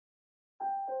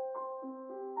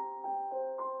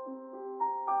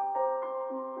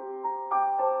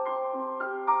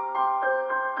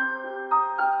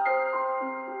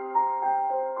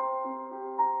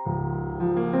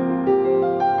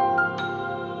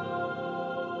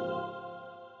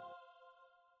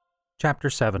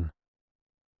Chapter 7.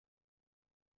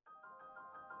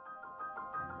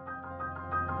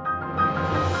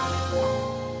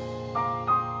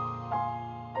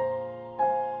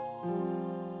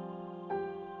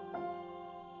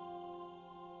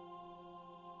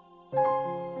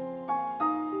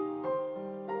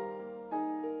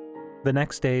 The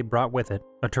next day brought with it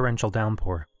a torrential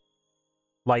downpour.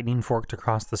 Lightning forked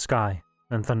across the sky,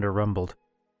 and thunder rumbled.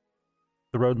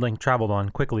 The road Link traveled on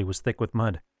quickly was thick with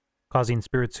mud, causing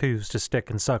Spirit's hooves to stick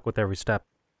and suck with every step.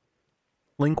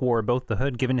 Link wore both the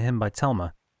hood given to him by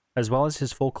Telma, as well as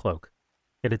his full cloak,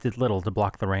 yet it did little to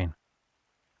block the rain.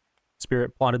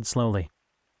 Spirit plodded slowly,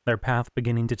 their path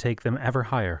beginning to take them ever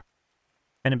higher,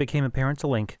 and it became apparent to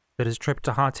Link that his trip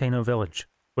to Hateno village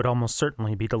would almost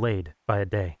certainly be delayed by a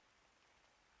day.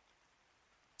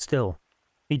 Still,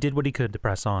 he did what he could to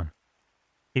press on.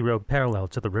 He rode parallel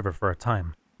to the river for a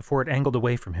time, before it angled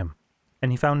away from him, and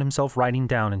he found himself riding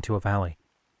down into a valley.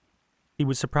 He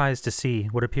was surprised to see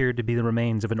what appeared to be the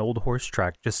remains of an old horse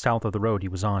track just south of the road he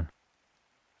was on.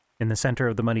 In the center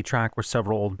of the muddy track were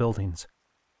several old buildings,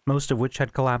 most of which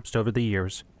had collapsed over the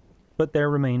years, but there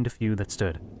remained a few that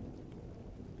stood.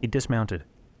 He dismounted,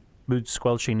 boots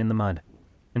squelching in the mud,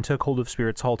 and took hold of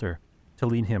Spirit's halter to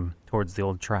lead him towards the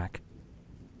old track.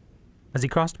 As he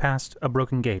crossed past a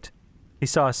broken gate, he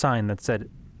saw a sign that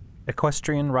said,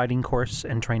 Equestrian Riding Course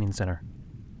and Training Center.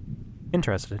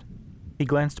 Interested, he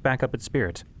glanced back up at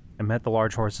Spirit and met the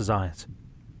large horse's eyes.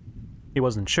 He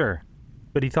wasn't sure,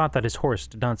 but he thought that his horse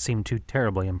did not seem too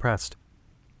terribly impressed.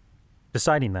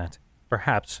 Deciding that,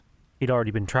 perhaps, he'd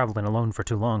already been traveling alone for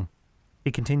too long,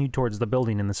 he continued towards the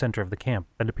building in the center of the camp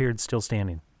that appeared still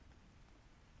standing.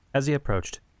 As he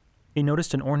approached, he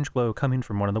noticed an orange glow coming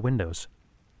from one of the windows.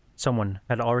 Someone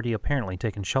had already apparently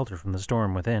taken shelter from the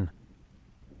storm within.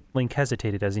 Link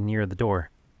hesitated as he neared the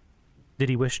door. Did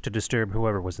he wish to disturb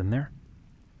whoever was in there?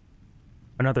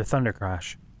 Another thunder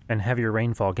crash and heavier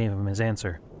rainfall gave him his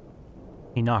answer.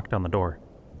 He knocked on the door.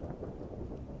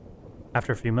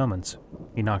 After a few moments,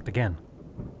 he knocked again.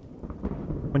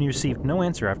 When he received no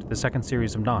answer after the second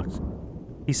series of knocks,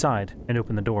 he sighed and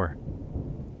opened the door.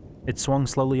 It swung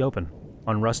slowly open,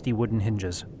 on rusty wooden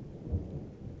hinges.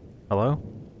 "Hello?"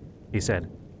 he said,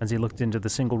 as he looked into the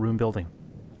single-room building.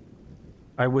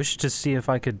 "I wish to see if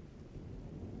I could—"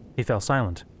 He fell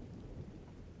silent.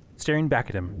 Staring back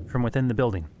at him from within the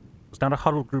building was not a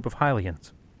huddled group of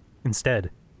Hylians. Instead,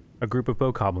 a group of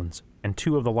bokoblins and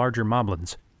two of the larger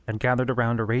moblins had gathered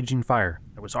around a raging fire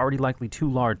that was already likely too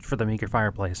large for the meager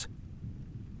fireplace.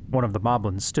 One of the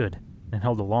moblins stood and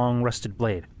held a long, rusted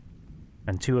blade,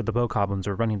 and two of the bokoblins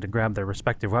were running to grab their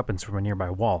respective weapons from a nearby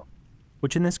wall,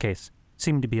 which in this case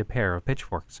seemed to be a pair of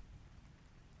pitchforks.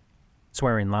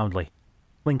 Swearing loudly,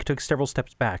 Link took several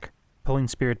steps back, pulling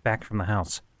Spirit back from the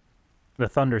house. The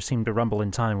thunder seemed to rumble in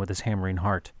time with his hammering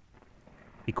heart.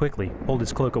 He quickly pulled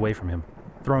his cloak away from him,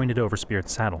 throwing it over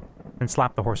Spirit's saddle, and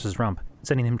slapped the horse's rump,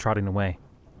 sending him trotting away.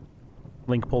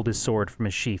 Link pulled his sword from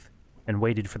his sheath and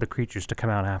waited for the creatures to come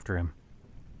out after him.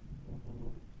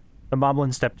 The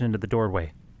moblin stepped into the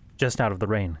doorway, just out of the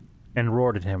rain, and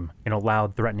roared at him in a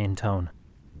loud, threatening tone.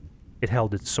 It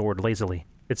held its sword lazily,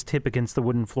 its tip against the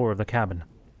wooden floor of the cabin.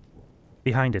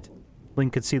 Behind it,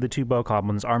 Link could see the two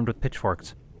bokoblins armed with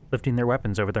pitchforks, lifting their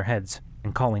weapons over their heads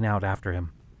and calling out after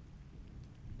him.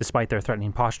 Despite their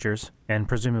threatening postures, and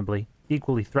presumably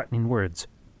equally threatening words,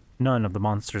 none of the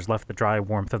monsters left the dry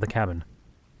warmth of the cabin.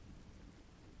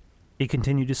 He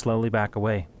continued to slowly back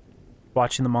away,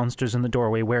 watching the monsters in the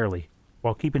doorway warily,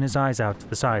 while keeping his eyes out to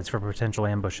the sides for potential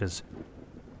ambushes.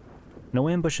 No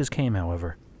ambushes came,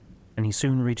 however, and he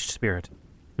soon reached Spirit,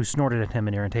 who snorted at him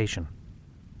in irritation.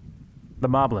 The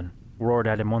moblin roared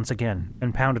at him once again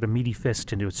and pounded a meaty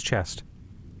fist into its chest.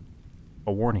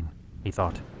 A warning, he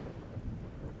thought.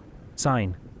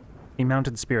 Sighing, he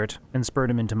mounted Spirit and spurred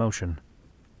him into motion.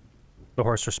 The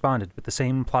horse responded with the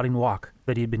same plodding walk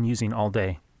that he had been using all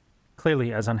day,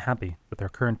 clearly as unhappy with their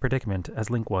current predicament as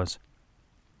Link was.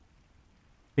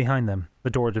 Behind them,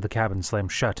 the door to the cabin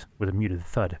slammed shut with a muted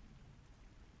thud.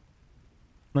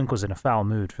 Link was in a foul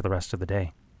mood for the rest of the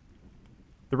day.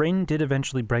 The rain did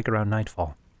eventually break around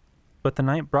nightfall, but the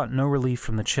night brought no relief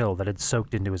from the chill that had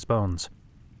soaked into his bones.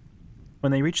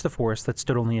 When they reached the forest that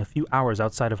stood only a few hours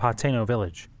outside of Hateno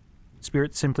village,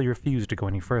 Spirit simply refused to go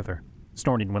any further,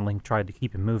 snorting when Link tried to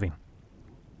keep him moving.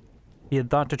 He had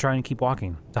thought to try and keep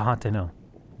walking to Hateno,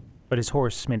 but his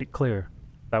horse made it clear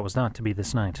that was not to be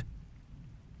this night.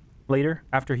 Later,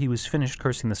 after he was finished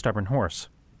cursing the stubborn horse,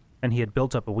 and he had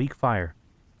built up a weak fire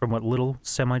from what little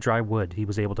semi-dry wood he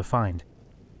was able to find,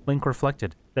 Link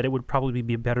reflected that it would probably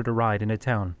be better to ride into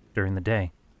town during the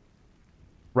day.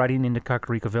 Riding into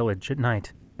Kakariko Village at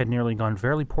night had nearly gone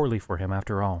very poorly for him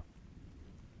after all.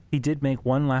 He did make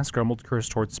one last grumbled curse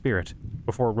towards Spirit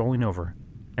before rolling over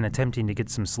and attempting to get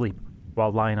some sleep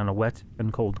while lying on a wet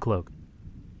and cold cloak.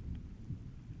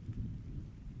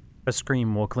 A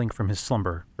scream woke Link from his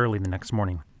slumber early the next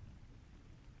morning.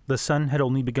 The sun had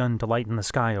only begun to lighten the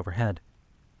sky overhead,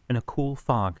 and a cool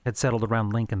fog had settled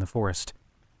around Link in the forest.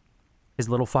 His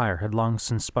little fire had long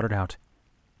since sputtered out,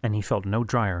 and he felt no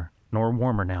drier nor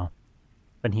warmer now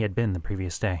than he had been the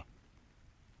previous day.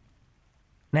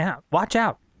 "Now, watch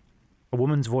out!" A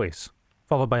woman's voice,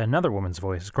 followed by another woman's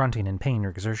voice grunting in pain or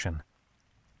exertion.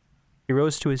 He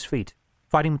rose to his feet,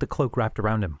 fighting with the cloak wrapped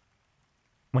around him.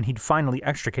 When he'd finally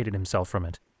extricated himself from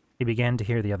it, he began to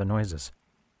hear the other noises.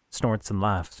 Snorts and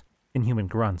laughs, inhuman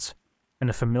grunts, and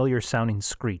a familiar-sounding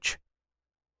screech.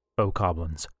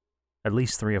 Bokoblins. At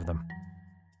least 3 of them.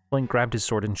 Link grabbed his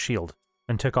sword and shield,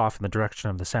 and took off in the direction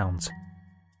of the sounds.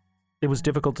 It was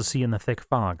difficult to see in the thick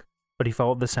fog, but he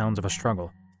followed the sounds of a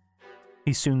struggle.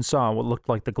 He soon saw what looked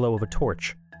like the glow of a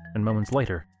torch, and moments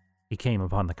later, he came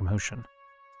upon the commotion.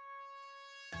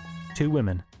 2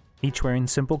 women, each wearing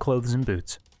simple clothes and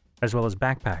boots, as well as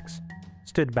backpacks,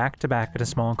 stood back to back at a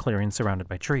small clearing surrounded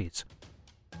by trees.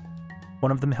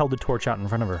 One of them held a torch out in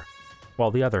front of her,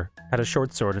 while the other had a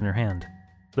short sword in her hand,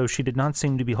 though she did not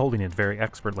seem to be holding it very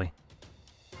expertly.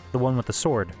 The one with the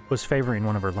sword was favoring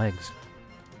one of her legs.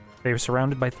 They were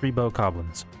surrounded by 3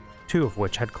 bokoblins, 2 of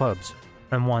which had clubs,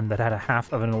 and one that had a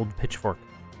half of an old pitchfork.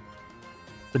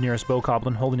 The nearest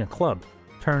bokoblin holding a club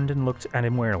turned and looked at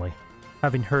him warily,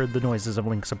 having heard the noises of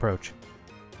Link's approach.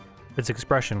 Its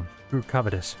expression grew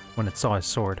covetous when it saw his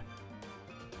sword.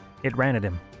 It ran at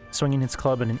him, swinging its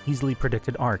club in an easily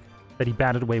predicted arc that he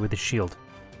batted away with his shield.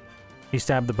 He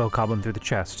stabbed the bokoblin through the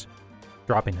chest,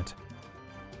 dropping it.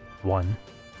 1.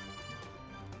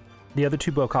 The other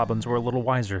 2 bokoblins were a little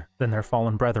wiser than their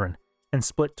fallen brethren, and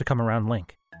split to come around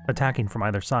Link, attacking from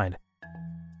either side.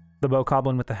 The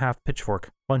bokoblin with the half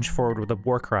pitchfork lunged forward with a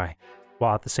war cry,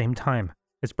 while at the same time,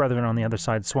 its brethren on the other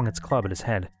side swung its club at his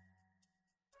head.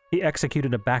 He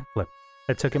executed a backflip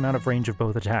that took him out of range of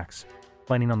both attacks,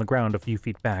 landing on the ground a few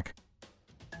feet back.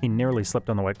 He nearly slipped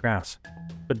on the wet grass,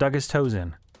 but dug his toes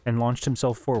in and launched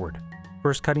himself forward,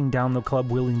 first cutting down the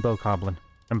club-wielding bokoblin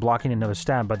and blocking another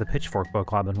stab by the pitchfork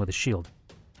bokoblin with his shield.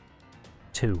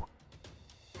 2.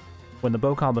 When the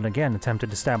bokoblin again attempted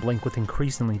to stab Link with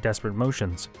increasingly desperate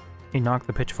motions, he knocked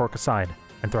the pitchfork aside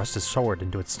and thrust his sword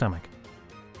into its stomach.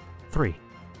 3.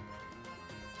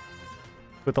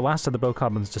 With the last of the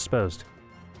bokoblins disposed,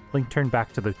 Link turned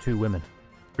back to the 2 women,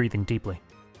 breathing deeply.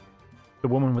 The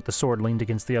woman with the sword leaned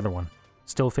against the other one,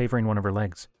 still favoring one of her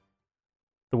legs.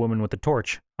 The woman with the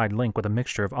torch eyed Link with a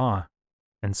mixture of awe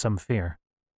and some fear.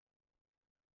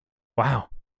 "Wow,"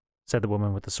 said the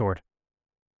woman with the sword.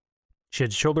 She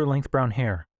had shoulder-length brown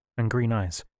hair and green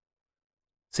eyes.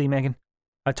 "See, Megan,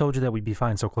 I told you that we'd be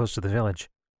fine so close to the village."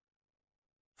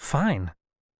 "Fine?"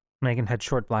 Megan had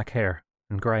short black hair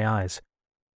and gray eyes.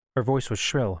 Her voice was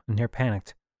shrill and near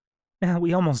panicked. "Now,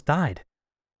 we almost died.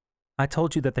 I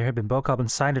told you that there had been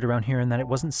bokoblins sighted around here and that it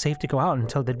wasn't safe to go out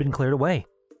until they'd been cleared away."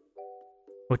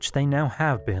 "Which they now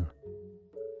have been."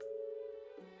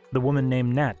 The woman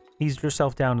named Nat eased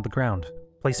herself down to the ground,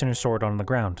 placing her sword on the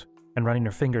ground and running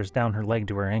her fingers down her leg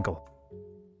to her ankle.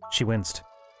 She winced.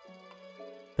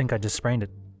 "Think I just sprained it.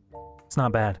 It's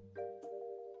not bad."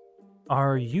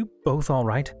 "Are you both all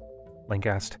right?" Link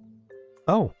asked.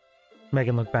 "Oh."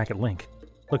 Megan looked back at Link,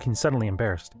 looking suddenly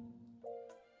embarrassed.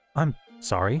 "I'm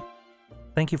sorry.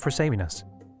 Thank you for saving us.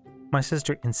 My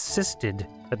sister insisted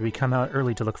that we come out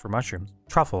early to look for mushrooms.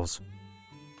 Truffles."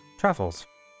 "Truffles?"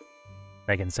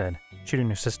 Megan said, shooting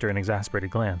her sister an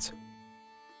exasperated glance.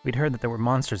 "We'd heard that there were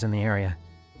monsters in the area,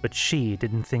 but she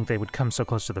didn't think they would come so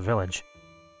close to the village."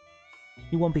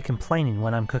 "You won't be complaining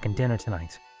when I'm cooking dinner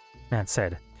tonight," Nat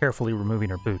said, carefully removing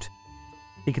her boot.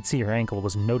 He could see her ankle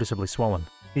was noticeably swollen,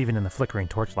 even in the flickering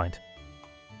torchlight.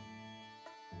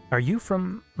 "Are you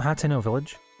from Hateno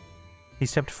Village?" He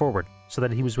stepped forward so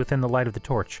that he was within the light of the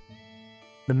torch.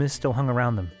 The mist still hung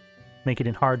around them, making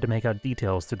it hard to make out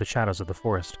details through the shadows of the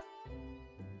forest.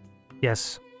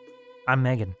 "Yes, I'm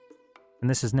Megan, and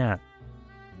this is Nat.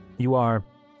 You are...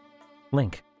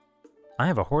 Link. I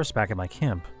have a horse back at my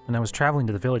camp, and I was traveling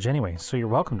to the village anyway, so you're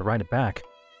welcome to ride it back.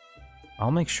 I'll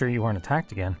make sure you aren't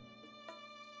attacked again."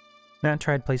 Nat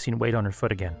tried placing weight on her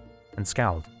foot again, and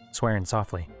scowled, swearing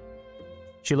softly.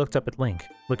 She looked up at Link,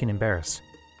 looking embarrassed.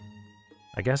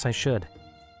 "I guess I should.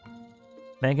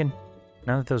 Megan,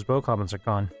 now that those bokoblins are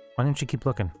gone, why don't you keep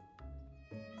looking?"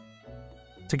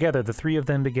 Together, the 3 of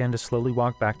them began to slowly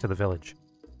walk back to the village.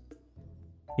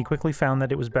 he quickly found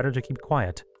that it was better to keep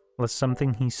quiet, lest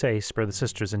something he say spur the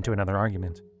sisters into another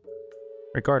argument.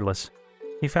 Regardless,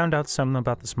 he found out some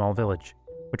about the small village,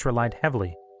 which relied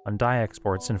heavily on dye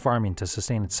exports and farming to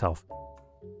sustain itself.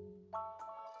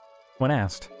 When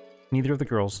asked, neither of the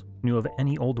girls knew of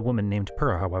any old woman named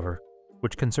Purra, however,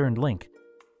 which concerned Link.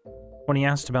 When he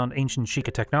asked about ancient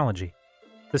Sheikah technology,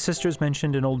 the sisters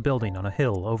mentioned an old building on a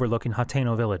hill overlooking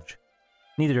Hateno village.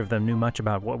 Neither of them knew much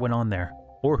about what went on there,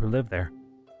 or who lived there,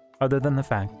 other than the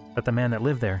fact that the man that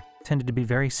lived there tended to be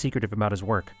very secretive about his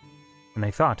work, and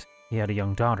they thought he had a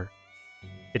young daughter.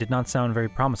 It did not sound very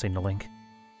promising to Link,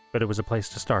 but it was a place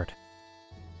to start.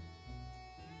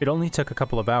 It only took a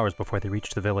couple of hours before they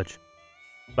reached the village.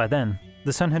 By then,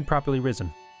 the sun had properly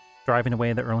risen, driving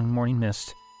away the early morning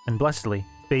mist and blessedly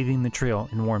bathing the trail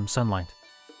in warm sunlight.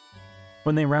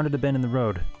 When they rounded a bend in the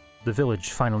road, the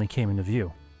village finally came into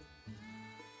view.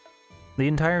 The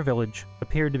entire village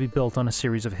appeared to be built on a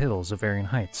series of hills of varying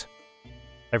heights.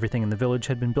 Everything in the village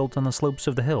had been built on the slopes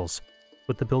of the hills,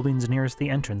 with the buildings nearest the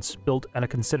entrance built at a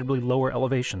considerably lower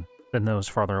elevation than those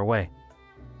farther away.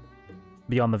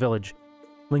 Beyond the village,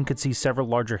 Link could see several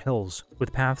larger hills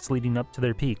with paths leading up to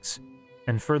their peaks,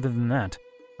 and further than that,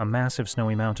 a massive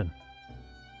snowy mountain.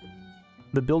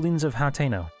 The buildings of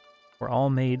Hateno were all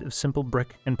made of simple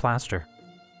brick and plaster,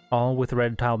 all with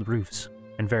red-tiled roofs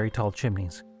and very tall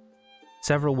chimneys.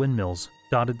 Several windmills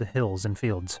dotted the hills and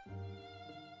fields.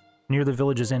 Near the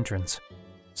village's entrance,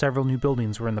 several new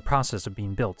buildings were in the process of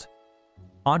being built.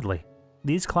 Oddly,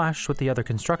 these clashed with the other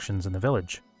constructions in the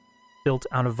village, built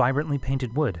out of vibrantly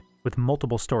painted wood with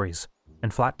multiple stories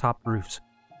and flat-topped roofs.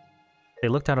 They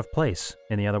looked out of place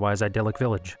in the otherwise idyllic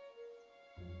village.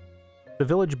 The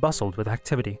village bustled with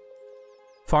activity.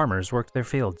 Farmers worked their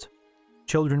fields.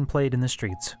 Children played in the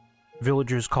streets.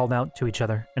 Villagers called out to each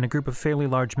other, and a group of fairly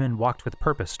large men walked with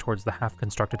purpose towards the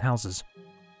half-constructed houses.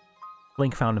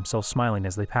 Link found himself smiling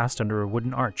as they passed under a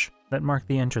wooden arch that marked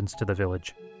the entrance to the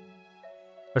village.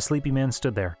 A sleepy man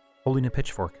stood there, holding a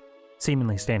pitchfork,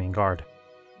 seemingly standing guard.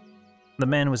 The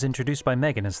man was introduced by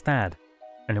Megan as Thad,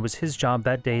 and it was his job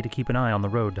that day to keep an eye on the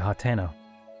road to Hateno.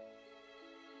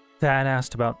 Thad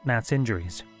asked about Nat's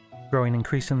injuries, growing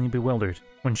increasingly bewildered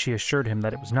when she assured him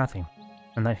that it was nothing,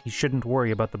 and that he shouldn't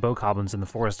worry about the bokoblins in the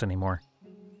forest anymore.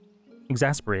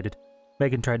 Exasperated,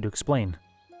 Megan tried to explain,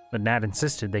 but Nat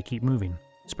insisted they keep moving,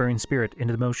 spurring Spirit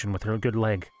into motion with her good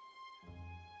leg.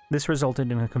 This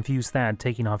resulted in a confused Thad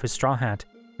taking off his straw hat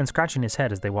and scratching his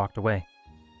head as they walked away.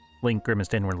 Link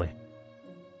grimaced inwardly.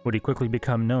 Would he quickly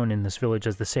become known in this village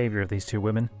as the savior of these two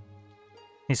women?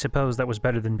 He supposed that was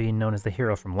better than being known as the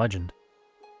hero from legend.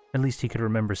 At least he could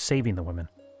remember saving the women.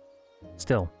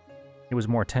 Still, it was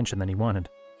more attention than he wanted.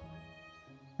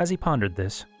 As he pondered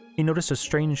this, he noticed a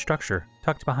strange structure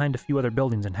tucked behind a few other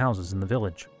buildings and houses in the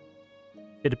village.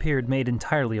 It appeared made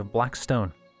entirely of black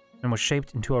stone, and was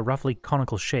shaped into a roughly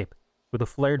conical shape, with a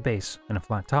flared base and a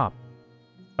flat top.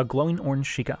 A glowing orange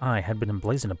Sheikah eye had been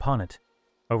emblazoned upon it,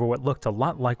 over what looked a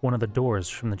lot like one of the doors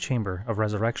from the Chamber of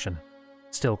Resurrection,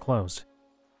 still closed.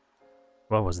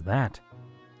 What was that?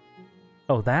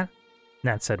 Oh, that?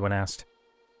 Nat said when asked.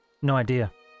 No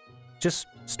idea. Just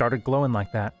started glowing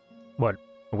like that. What,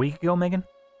 a week ago, Megan?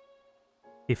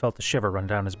 He felt a shiver run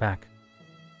down his back.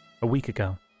 A week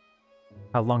ago.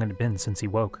 How long had it been since he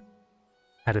woke?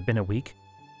 Had it been a week?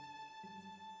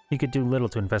 He could do little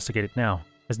to investigate it now,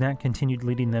 as Nat continued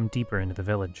leading them deeper into the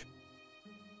village.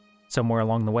 Somewhere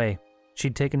along the way,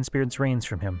 she'd taken Spirit's reins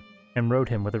from him, and rode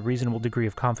him with a reasonable degree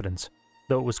of confidence,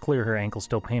 though it was clear her ankle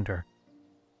still pained her.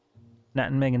 Nat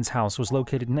and Megan's house was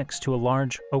located next to a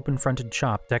large, open-fronted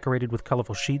shop decorated with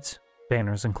colorful sheets,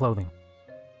 banners, and clothing.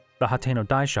 The Hateno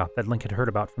dye shop that Link had heard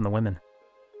about from the women.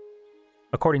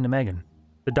 According to Megan,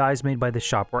 the dyes made by this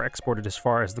shop were exported as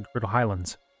far as the Girdle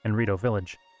Highlands and Rito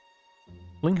Village.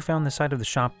 Link found the side of the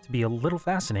shop to be a little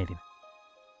fascinating.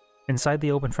 Inside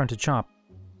the open-fronted shop,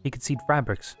 he could see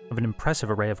fabrics of an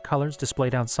impressive array of colors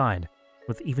displayed outside,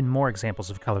 with even more examples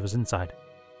of colors inside.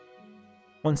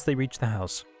 Once they reached the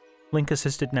house, Link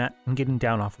assisted Nat in getting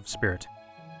down off of Spirit.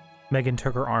 Megan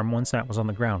took her arm once Nat was on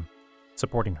the ground,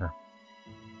 supporting her.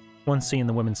 Once seeing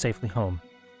the women safely home,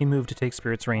 he moved to take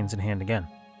Spirit's reins in hand again.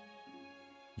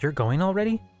 You're going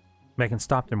already? Megan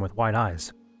stopped him with wide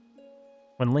eyes.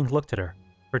 When Link looked at her,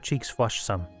 her cheeks flushed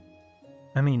some.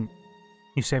 I mean,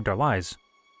 you saved our lives.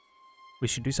 We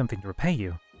should do something to repay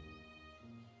you.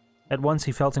 At once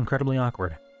he felt incredibly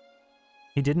awkward.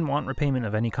 He didn't want repayment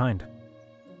of any kind.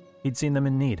 He'd seen them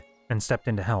in need and stepped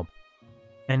in to help.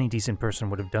 Any decent person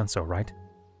would have done so, right?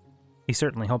 He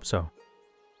certainly hoped so.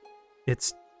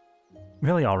 It's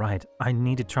really all right. I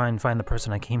need to try and find the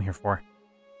person I came here for.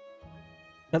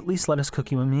 At least let us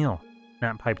cook you a meal,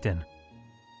 Nat piped in.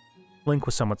 Link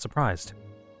was somewhat surprised.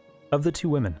 Of the two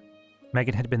women,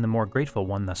 Megan had been the more grateful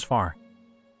one thus far.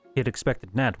 He had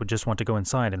expected Nat would just want to go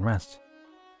inside and rest.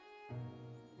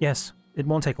 Yes, it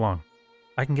won't take long.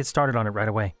 I can get started on it right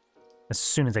away. As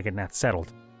soon as I get Nat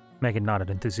settled. Megan nodded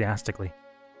enthusiastically.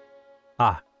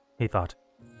 Ah, he thought.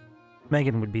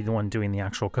 Megan would be the one doing the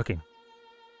actual cooking.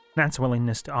 Nat's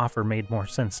willingness to offer made more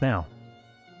sense now.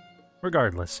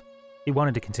 Regardless, he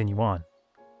wanted to continue on.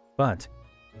 But,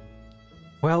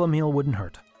 well, a meal wouldn't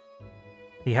hurt.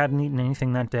 He hadn't eaten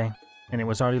anything that day, and it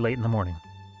was already late in the morning.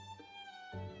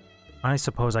 I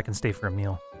suppose I can stay for a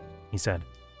meal, he said.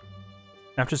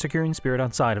 After securing Spirit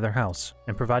outside of their house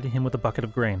and providing him with a bucket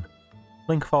of grain,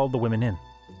 Link followed the women in,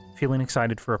 feeling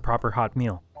excited for a proper hot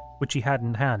meal, which he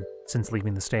hadn't had since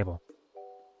leaving the stable.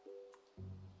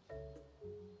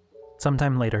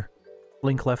 Sometime later,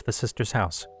 Link left the sisters'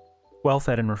 house,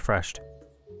 well-fed and refreshed.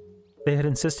 They had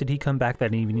insisted he come back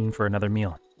that evening for another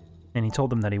meal, and he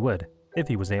told them that he would, if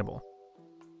he was able.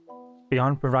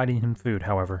 Beyond providing him food,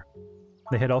 however,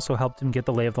 they had also helped him get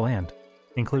the lay of the land,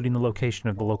 including the location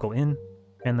of the local inn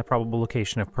and the probable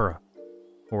location of Pura,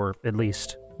 or at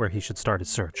least where he should start his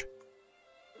search.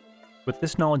 With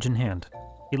this knowledge in hand,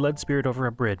 he led Spirit over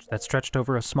a bridge that stretched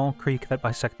over a small creek that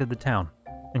bisected the town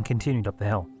and continued up the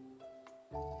hill.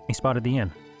 He spotted the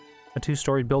inn, a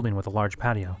 2-story building with a large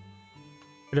patio.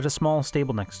 It had a small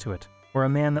stable next to it, where a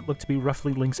man that looked to be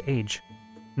roughly Link's age,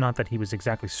 not that he was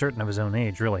exactly certain of his own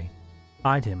age, really,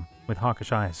 eyed him with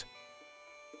hawkish eyes.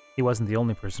 He wasn't the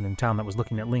only person in town that was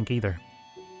looking at Link either.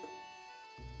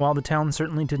 While the town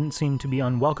certainly didn't seem to be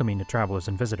unwelcoming to travelers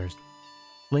and visitors,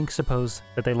 Link supposed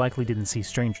that they likely didn't see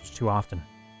strangers too often.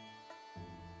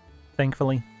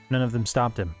 Thankfully, none of them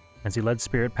stopped him as he led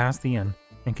Spirit past the inn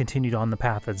and continued on the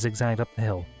path that zigzagged up the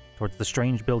hill towards the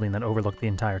strange building that overlooked the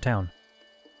entire town.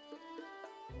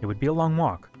 It would be a long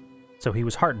walk, so he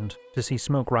was heartened to see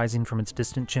smoke rising from its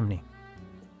distant chimney.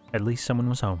 At least someone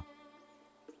was home.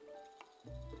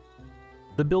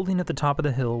 The building at the top of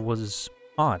the hill was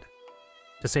odd,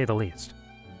 to say the least.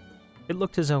 It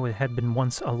looked as though it had been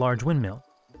once a large windmill,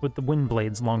 with the wind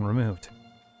blades long removed.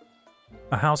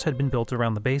 A house had been built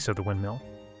around the base of the windmill,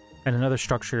 and another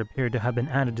structure appeared to have been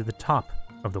added to the top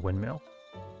of the windmill,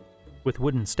 with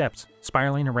wooden steps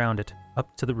spiraling around it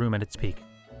up to the room at its peak.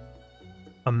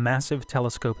 A massive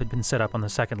telescope had been set up on the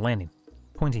second landing,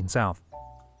 pointing south.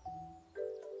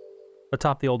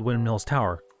 Atop the old windmill's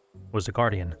tower was a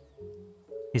guardian.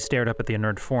 He stared up at the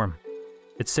inert form,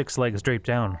 its 6 legs draped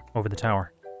down over the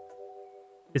tower.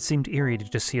 It seemed eerie to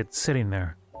just see it sitting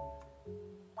there.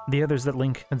 The others that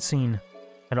Link had seen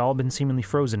had all been seemingly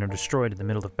frozen or destroyed in the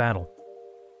middle of battle.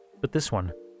 But this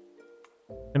one,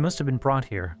 it must have been brought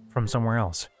here from somewhere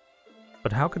else.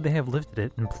 But how could they have lifted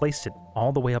it and placed it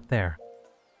all the way up there?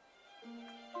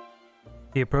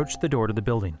 He approached the door to the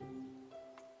building.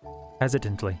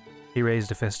 Hesitantly, he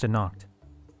raised a fist and knocked.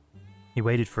 He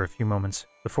waited for a few moments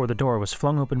before the door was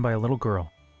flung open by a little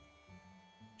girl.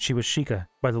 She was Sheikah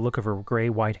by the look of her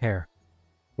gray-white hair,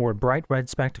 wore bright red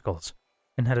spectacles,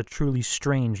 and had a truly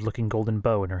strange-looking golden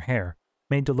bow in her hair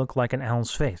made to look like an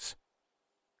owl's face,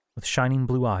 with shining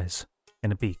blue eyes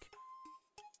and a beak.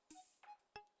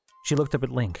 She looked up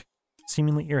at Link,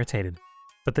 seemingly irritated,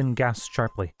 but then gasped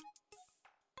sharply.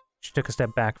 She took a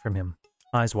step back from him,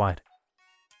 eyes wide.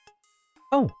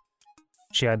 "Oh!"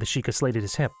 She eyed the Sheikah slate at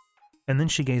his hip, and then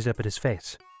she gazed up at his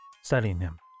face, studying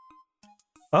him.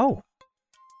 "Oh!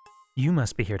 You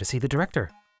must be here to see the director."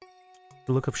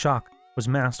 The look of shock was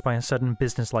masked by a sudden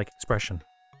businesslike expression.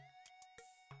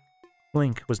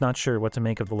 Link was not sure what to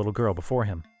make of the little girl before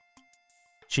him.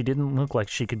 She didn't look like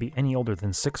she could be any older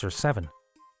than 6 or 7,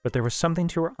 but there was something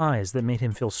to her eyes that made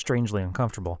him feel strangely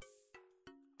uncomfortable.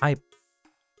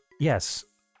 Yes,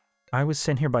 I was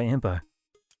sent here by Impa,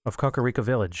 of Kakarika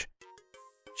Village.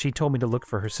 She told me to look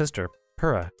for her sister,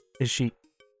 Pura. Is she—"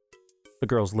 The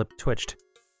girl's lip twitched,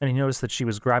 and he noticed that she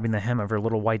was grabbing the hem of her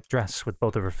little white dress with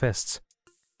both of her fists.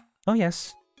 "Oh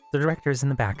yes, the director is in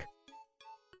the back."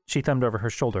 She thumbed over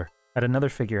her shoulder at another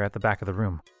figure at the back of the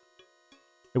room.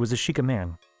 It was a Sheikah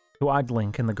man, who eyed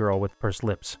Link and the girl with pursed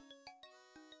lips.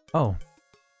 "Oh,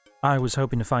 I was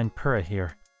hoping to find Pura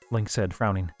here," Link said,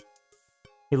 frowning.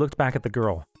 He looked back at the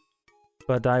girl.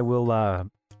 "But I will,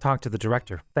 talk to the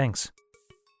director, thanks."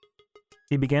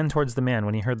 He began towards the man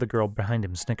when he heard the girl behind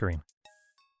him snickering.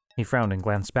 He frowned and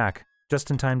glanced back,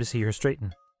 just in time to see her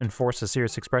straighten and force a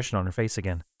serious expression on her face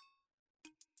again.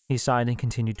 He sighed and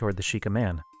continued toward the Sheikah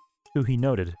man, who he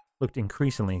noted looked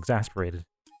increasingly exasperated.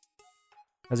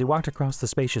 As he walked across the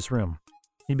spacious room,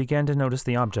 he began to notice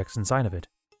the objects inside of it.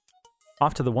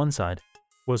 Off to the one side,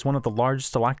 was one of the large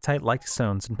stalactite-like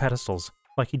stones and pedestals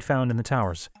like he'd found in the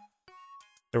towers.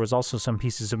 There was also some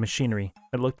pieces of machinery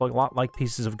that looked a lot like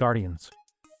pieces of guardians.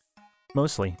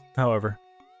 Mostly, however,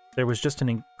 there was just an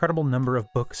incredible number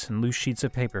of books and loose sheets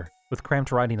of paper with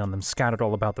cramped writing on them scattered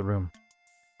all about the room.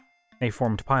 They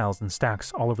formed piles and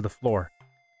stacks all over the floor,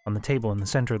 on the table in the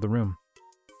center of the room,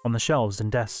 on the shelves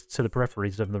and desks to the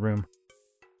peripheries of the room.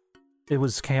 It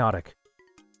was chaotic.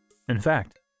 In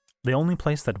fact, the only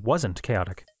place that wasn't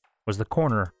chaotic was the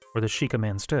corner where the Sheikah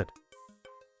man stood.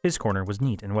 His corner was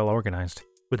neat and well organized,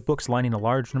 with books lining a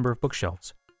large number of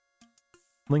bookshelves.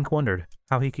 Link wondered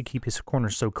how he could keep his corner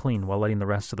so clean while letting the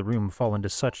rest of the room fall into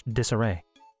such disarray.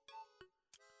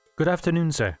 "Good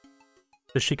afternoon, sir,"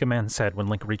 the Sheikah man said when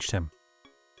Link reached him.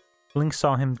 Link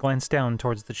saw him glance down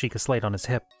towards the Sheikah slate on his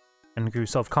hip, and grew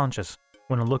self-conscious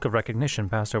when a look of recognition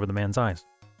passed over the man's eyes.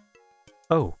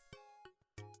 "Oh,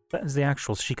 that is the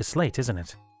actual Sheikah slate, isn't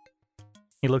it?"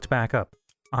 He looked back up,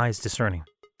 eyes discerning.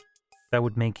 "That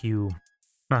would make you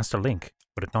Master Link,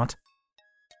 would it not?"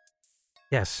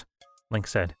 "Yes," Link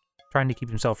said, trying to keep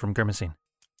himself from grimacing.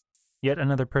 Yet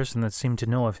another person that seemed to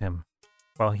know of him,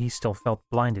 while he still felt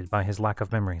blinded by his lack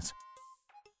of memories.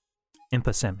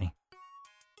 "Impa sent me."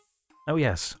 "Oh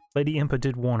yes, Lady Impa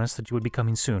did warn us that you would be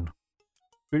coming soon.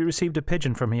 We received a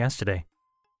pigeon from her yesterday.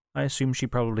 I assume she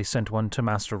probably sent one to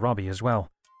Master Robbie as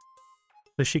well."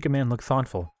 The Sheikah man looked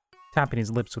thoughtful, tapping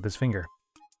his lips with his finger.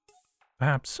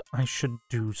 "Perhaps I should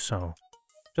do so,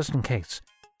 just in case.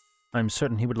 I'm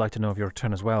certain he would like to know of your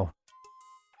return as well."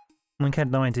 Link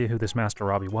had no idea who this Master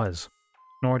Robbie was,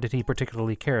 nor did he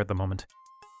particularly care at the moment.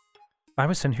 "I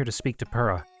was sent here to speak to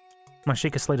Purah. My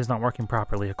Sheikah slate is not working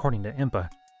properly, according to Impa.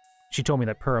 She told me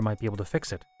that Purah might be able to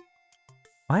fix it."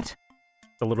 "What?"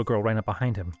 The little girl ran up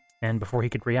behind him, and before he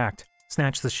could react,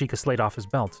 snatched the Sheikah slate off his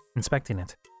belt, inspecting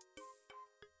it.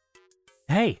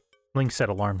 "Hey!" Link said,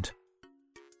 alarmed.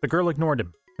 The girl ignored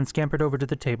him, and scampered over to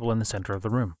the table in the center of the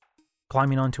room,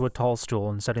 climbing onto a tall stool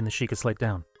and setting the Sheikah slate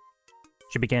down.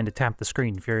 She began to tap the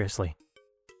screen furiously.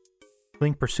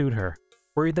 Link pursued her,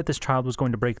 worried that this child was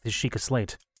going to break the Sheikah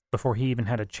slate before he even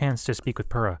had a chance to speak with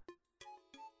Purah.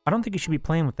 "I don't think you should be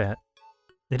playing with that.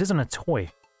 It isn't a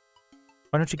toy.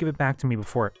 Why don't you give it back to me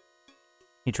before..."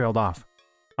 He trailed off,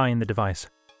 eyeing the device.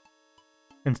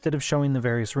 Instead of showing the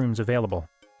various rooms available,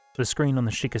 the screen on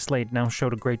the Sheikah slate now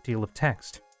showed a great deal of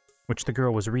text, which the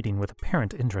girl was reading with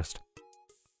apparent interest.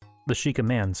 The Sheikah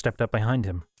man stepped up behind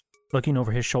him, looking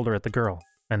over his shoulder at the girl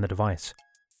and the device.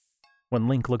 When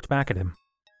Link looked back at him,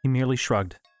 he merely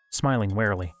shrugged, smiling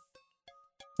warily.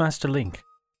 "Master Link,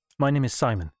 my name is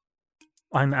Simon.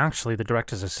 I'm actually the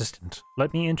director's assistant.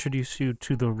 Let me introduce you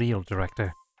to the real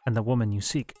director and the woman you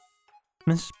seek,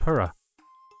 Miss Purah."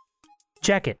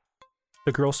 "Check it!"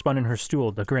 The girl spun in her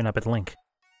stool to grin up at Link.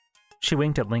 She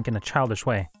winked at Link in a childish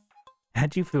way.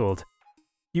 "Had you fooled?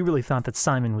 You really thought that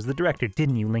Simon was the director,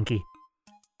 didn't you, Linky?"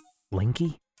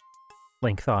 "Linky?"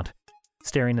 Link thought,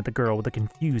 staring at the girl with a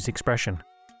confused expression.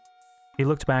 He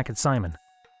looked back at Simon.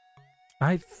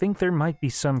 "I think there might be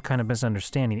some kind of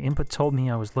misunderstanding. Impa told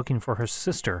me I was looking for her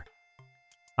sister."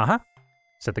 "Uh-huh,"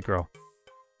 said the girl.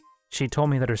 "She told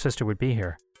me that her sister would be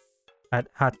here."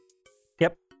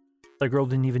 Yep. The girl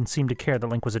didn't even seem to care that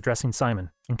Link was addressing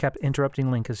Simon, and kept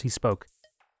interrupting Link as he spoke.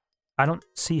 "I don't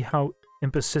see how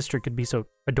Impa's sister could be so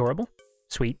adorable,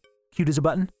 sweet, cute as a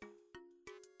button.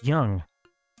 Young.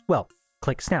 Well,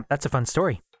 click snap, that's a fun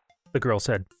story," the girl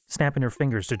said, snapping her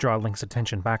fingers to draw Link's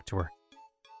attention back to her.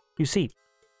 "You see,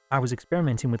 I was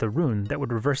experimenting with a rune that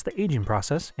would reverse the aging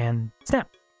process, and snap,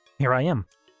 here I am,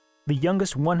 the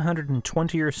youngest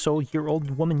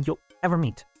 120-or-so-year-old woman you'll ever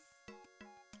meet."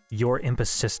 "Your Impa's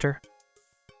sister?"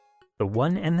 "The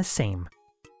one and the same."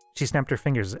 She snapped her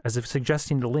fingers as if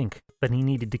suggesting to Link that he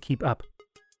needed to keep up.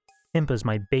 "Impa's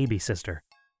my baby sister."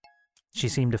 She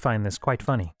seemed to find this quite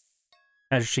funny,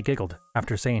 as she giggled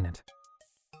after saying it.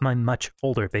 "My much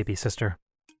older baby sister."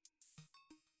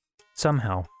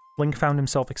 Somehow, Link found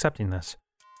himself accepting this.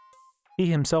 He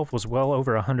himself was well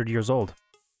over 100 years old.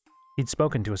 He'd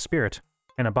spoken to a spirit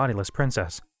and a bodiless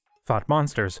princess, fought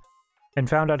monsters, and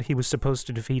found out he was supposed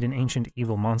to defeat an ancient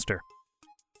evil monster.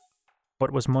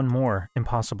 What was one more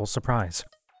impossible surprise?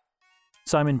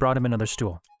 Simon brought him another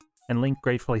stool, and Link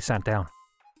gratefully sat down.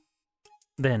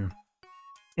 Then,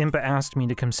 Impa asked me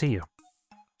to come see you.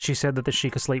 She said that the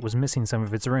Sheikah slate was missing some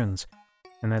of its runes,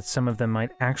 and that some of them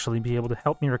might actually be able to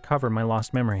help me recover my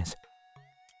lost memories.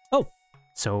 Oh,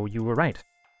 so you were right.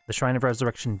 The Shrine of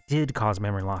Resurrection did cause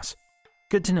memory loss.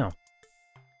 Good to know.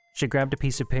 She grabbed a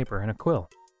piece of paper and a quill,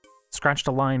 scratched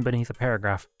a line beneath a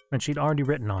paragraph that she'd already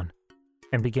written on,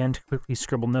 and began to quickly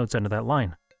scribble notes under that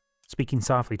line, speaking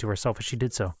softly to herself as she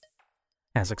did so.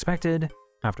 As expected,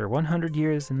 after 100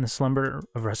 years in the slumber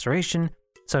of restoration,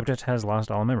 subject has lost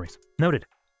all memories. Noted.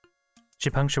 She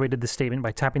punctuated the statement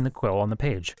by tapping the quill on the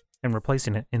page and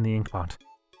replacing it in the inkpot.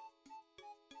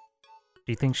 Do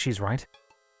you think she's right?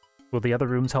 Will the other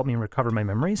rooms help me recover my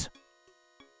memories?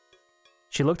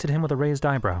 She looked at him with a raised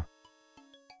eyebrow.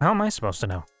 How am I supposed to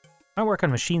know? I work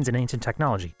on machines and ancient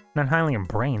technology, not highly on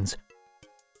brains.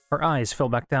 Her eyes fell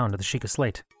back down to the sheet of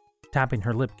slate, tapping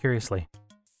her lip curiously.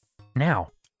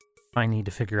 Now, I need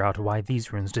to figure out why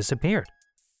these runes disappeared.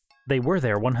 They were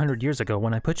there 100 years ago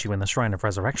when I put you in the Shrine of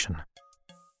Resurrection.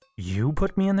 You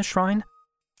put me in the shrine?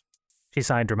 She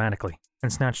sighed dramatically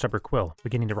and snatched up her quill,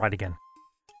 beginning to write again.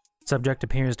 Subject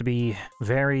appears to be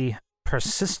very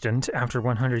persistent after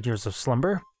 100 years of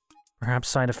slumber. Perhaps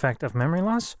side effect of memory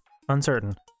loss?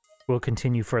 Uncertain. Will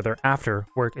continue further after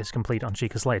work is complete on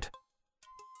Sheikah Slate.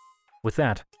 With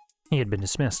that, he had been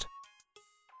dismissed.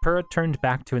 Purah turned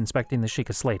back to inspecting the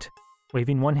Sheikah Slate,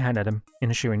 waving one hand at him in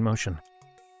a shearing motion.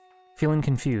 Feeling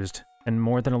confused and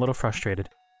more than a little frustrated,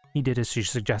 he did as she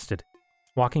suggested,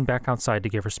 walking back outside to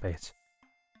give her space.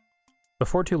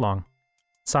 Before too long,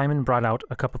 Simon brought out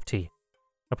a cup of tea,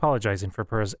 apologizing for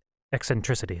Purah's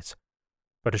eccentricities,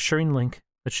 but assuring Link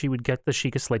that she would get the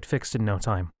Sheikah Slate fixed in no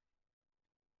time.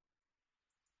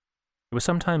 It was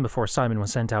some time before Simon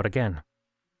was sent out again,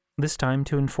 this time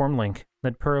to inform Link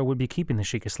that Purah would be keeping the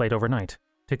Sheikah Slate overnight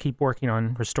to keep working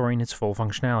on restoring its full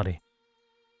functionality.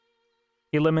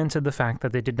 He lamented the fact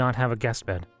that they did not have a guest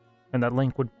bed, and that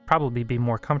Link would probably be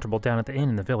more comfortable down at the inn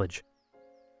in the village.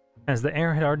 As the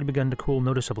air had already begun to cool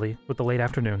noticeably with the late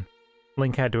afternoon,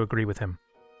 Link had to agree with him.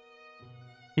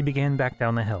 He began back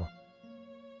down the hill.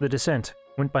 The descent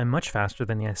went by much faster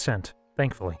than the ascent,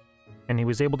 thankfully, and he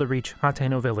was able to reach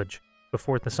Hateno village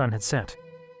before the sun had set,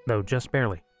 though just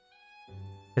barely.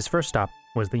 His first stop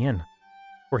was the inn,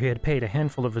 where he had paid a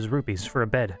handful of his rupees for a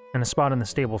bed and a spot in the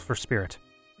stable for Spirit.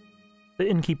 The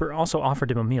innkeeper also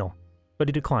offered him a meal, but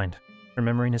he declined,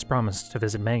 remembering his promise to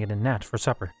visit Megan and Nat for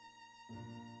supper.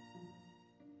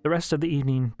 The rest of the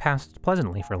evening passed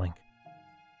pleasantly for Link.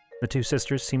 The two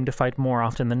sisters seemed to fight more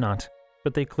often than not,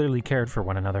 but they clearly cared for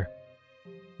one another.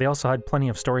 They also had plenty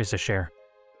of stories to share.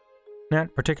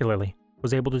 Nat, particularly,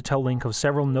 was able to tell Link of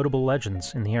several notable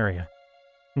legends in the area,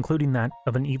 including that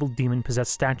of an evil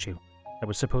demon-possessed statue that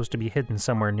was supposed to be hidden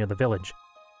somewhere near the village,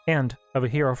 and of a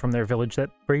hero from their village that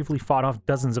bravely fought off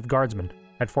dozens of guardsmen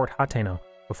at Fort Hateno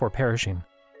before perishing.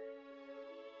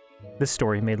 This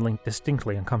story made Link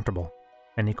distinctly uncomfortable,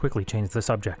 and he quickly changed the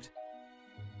subject.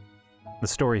 The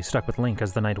story stuck with Link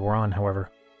as the night wore on, however,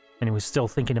 and he was still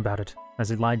thinking about it as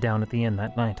he lied down at the inn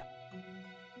that night.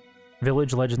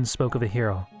 Village legends spoke of a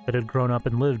hero that had grown up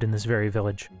and lived in this very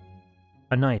village,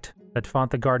 a knight that fought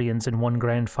the Guardians in one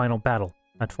grand final battle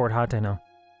at Fort Hateno.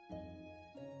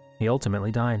 He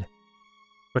ultimately died,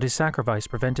 but his sacrifice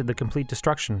prevented the complete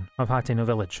destruction of Hateno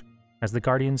village, as the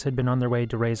Guardians had been on their way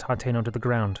to raze Hateno to the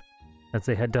ground, as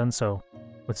they had done so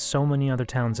with so many other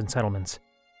towns and settlements.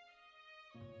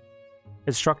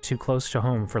 It struck too close to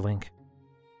home for Link.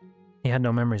 He had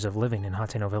no memories of living in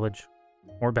Hateno village,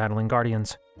 or battling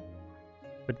Guardians,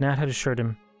 but Nat had assured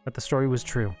him that the story was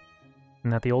true,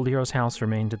 and that the old hero's house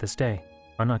remained to this day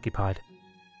unoccupied.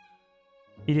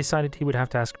 He decided he would have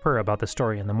to ask Purah about the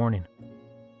story in the morning.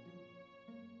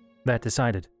 That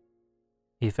decided,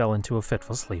 he fell into a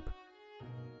fitful sleep.